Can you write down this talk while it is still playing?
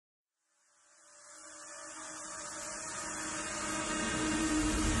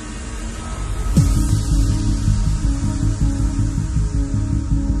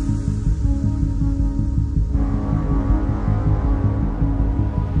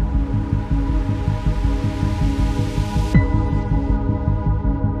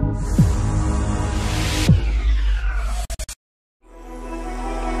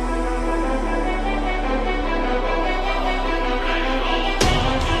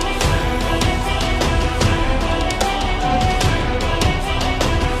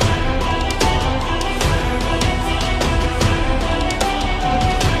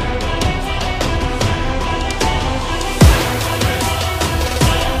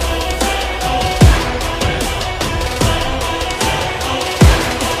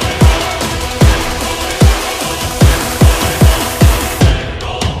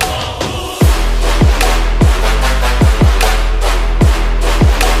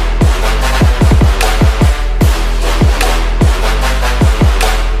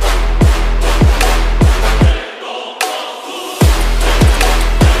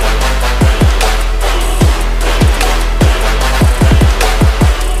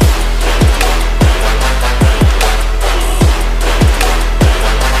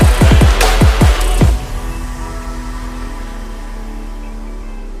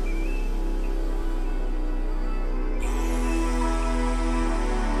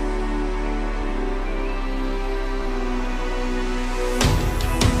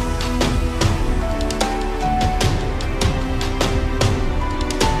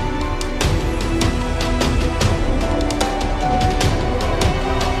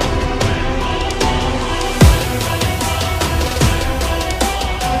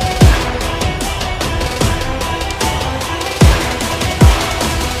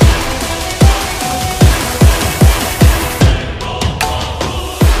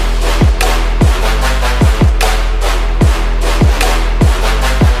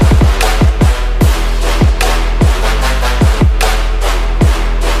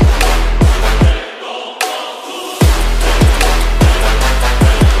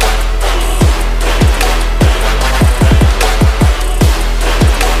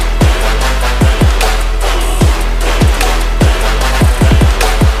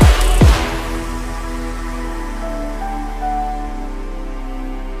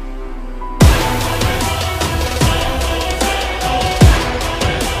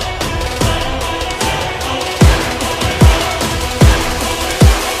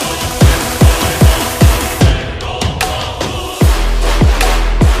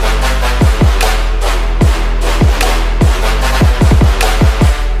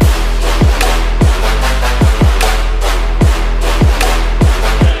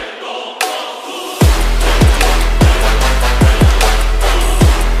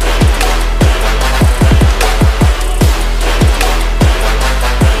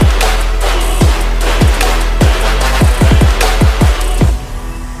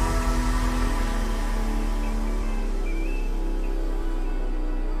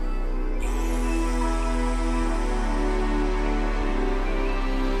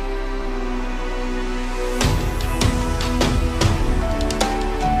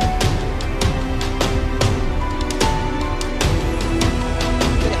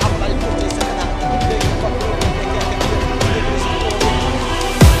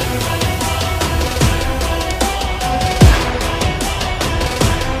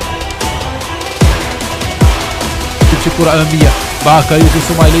كرة أمامية مع كايوكي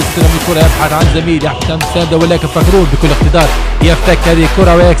سومايلي يستلم الكرة يبحث عن زميل يحتم ساندا ولكن فكرون بكل اقتدار يفتك هذه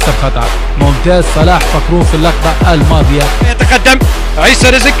الكرة ويكسب خطأ ممتاز. صلاح فكرون في اللقطة الماضية يتقدم عيسى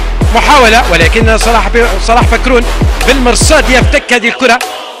رزق محاولة ولكن صلاح فكرون بالمرصاد يفتك هذه الكرة.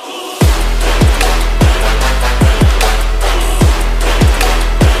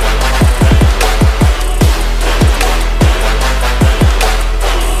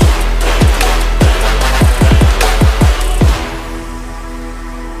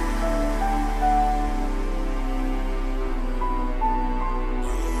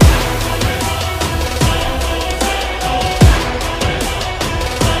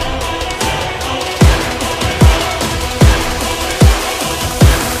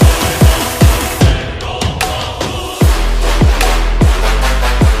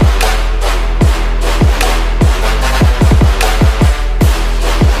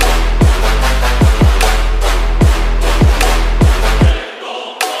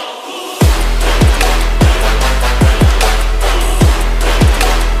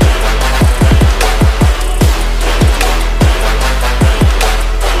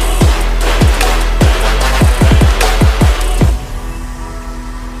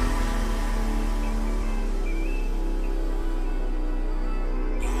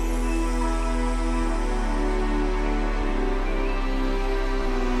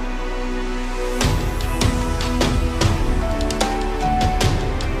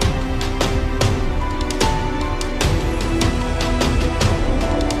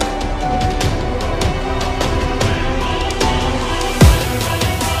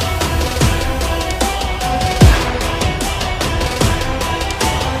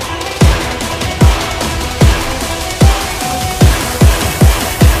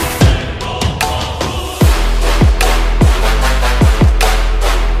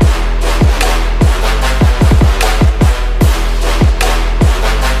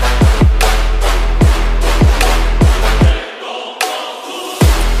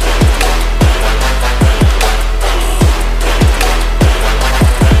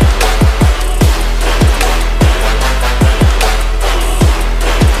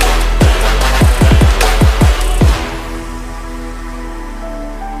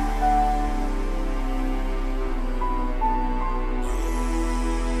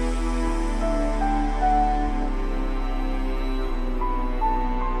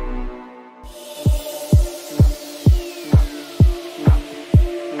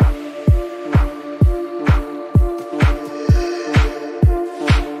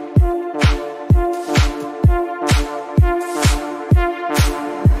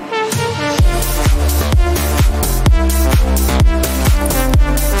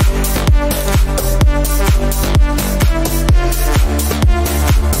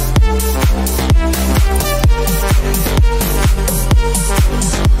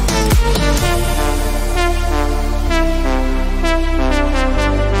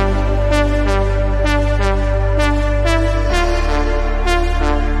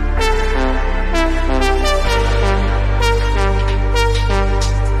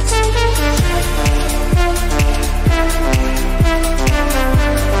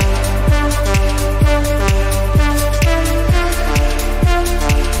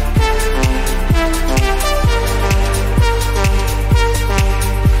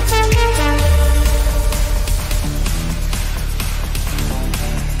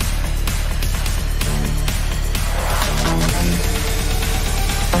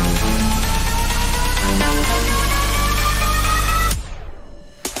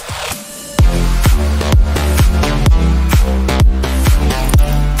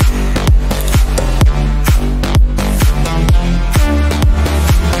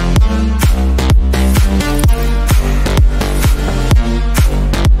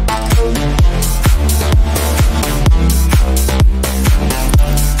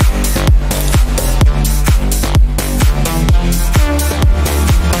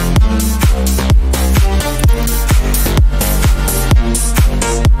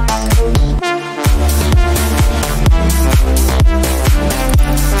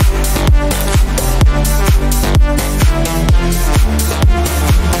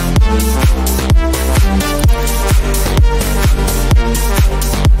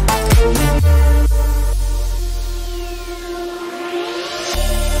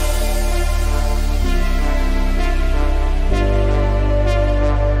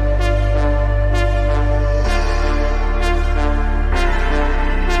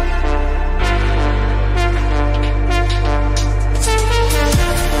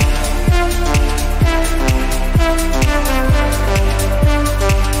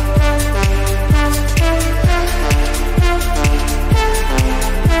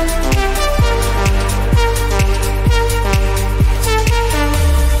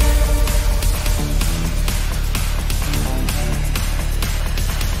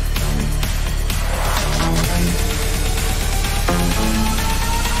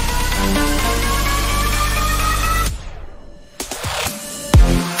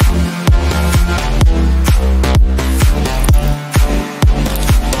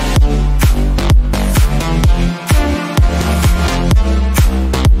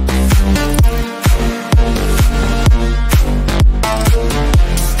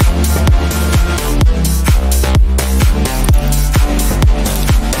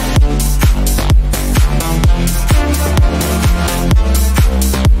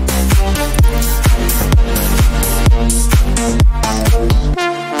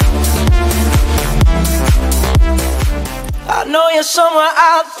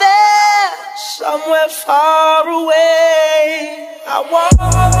 somewhere far away. I want you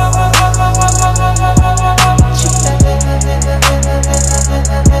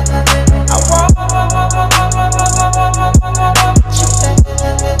I want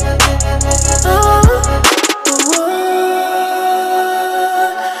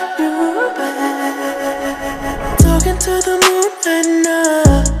talking to the moon at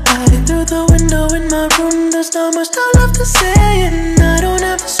night. Through the window in my room, there's not much I love to say, and I don't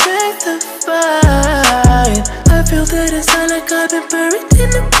have the strength to fight. I feel that inside like I've been buried in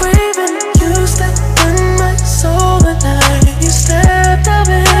the grave, and you stepped on my soul the night you stepped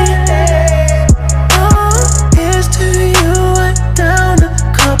away. Oh, here's to you, I down a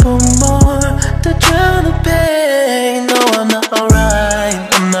couple more to drown the pain. No, I'm not alright,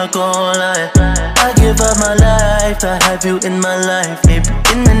 I'm not gonna lie. I give up my life to have you in my life. Maybe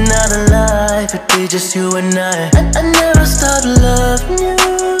in another life, it'd be just you and I never stopped loving you.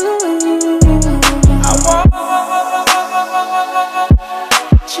 I want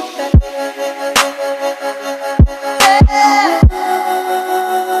you back. You back.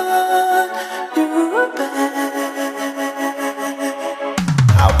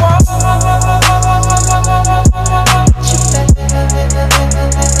 I want you back.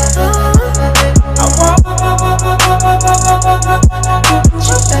 I want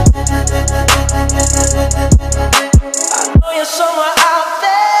I know you're somewhere out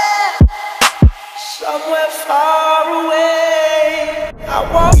there, somewhere far away. I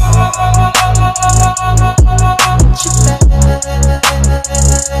want you back. I want you back.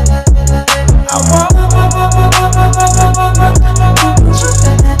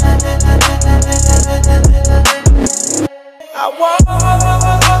 I want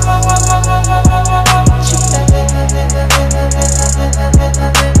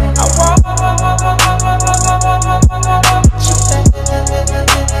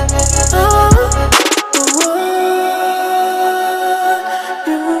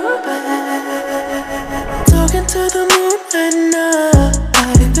talking to the moon at night.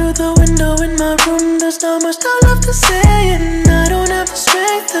 Through the window in my room, there's not much I love to say, and I don't have the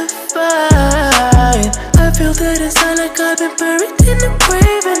strength to fight. I feel that inside like I've been buried in the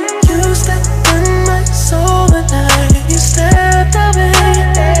grave, and you stepped on my soul the night you stepped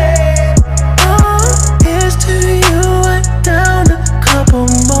away. Oh, here's to you, I down a couple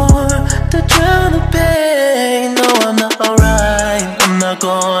more to drown the pain. No, I'm not alright, I'm not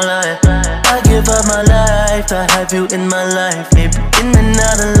gonna lie. I give up my life to have you in my life. Maybe in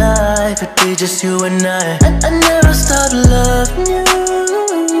another life, it'd be just you and I never stopped loving you.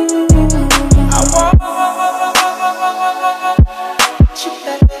 I want you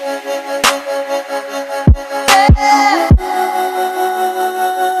back. You back.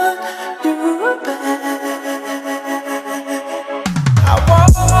 I want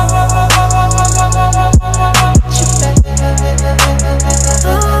you back. I want you back.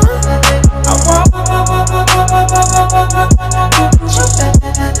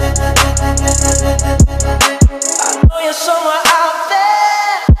 I know you're somewhere out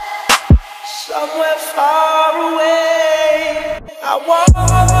there, somewhere far away. I want you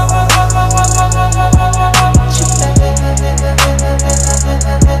back. I want you back.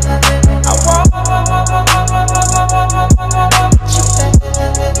 You back.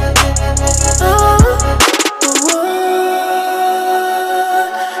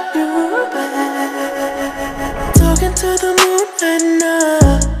 Talking to the moon at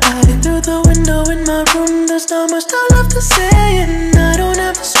night. Through the window in my room, there's not much I love to say, and I don't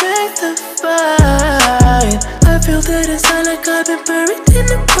have the strength to fight. I feel that inside like I've been buried in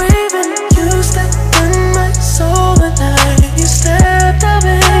the grave, and you stepped on my soul the night you stepped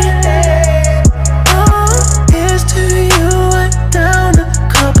away. Oh, here's to you, I down a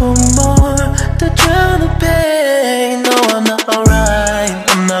couple more to drown the pain. No, I'm not alright,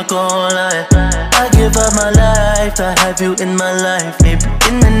 I'm not gonna lie. I give up my life to have you in my life. Maybe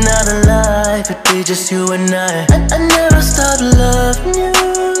in another life, it'd be just you and I never stopped loving you.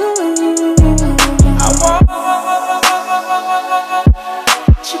 I want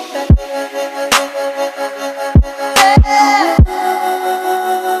you back. You back.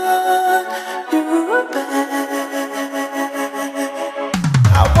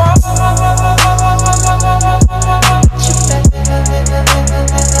 I want you back.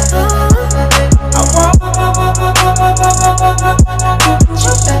 I want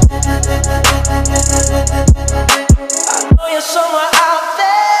you back. I know you're somewhere out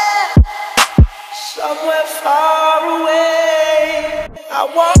there, somewhere far away. I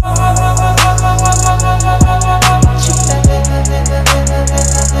want you back.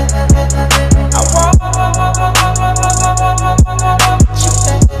 I want you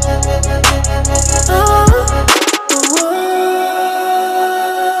back.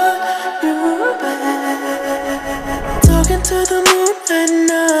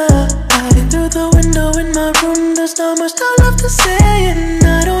 not much I love to say, and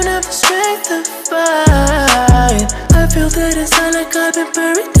I don't have the strength to fight. I feel that inside like I've been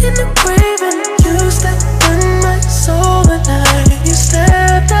buried in the grave, and you stepped on my soul alive. You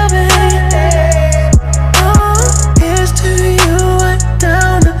stepped away. Oh, here's to you. I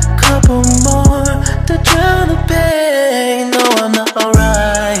downed a couple more to drown the pain. No, I'm not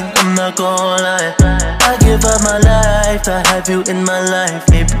alright. I'm not gonna lie. I give up my life to have you in my life.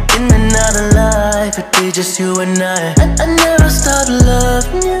 Maybe in another life it'd be just you and I never stopped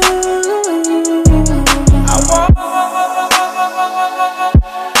loving you.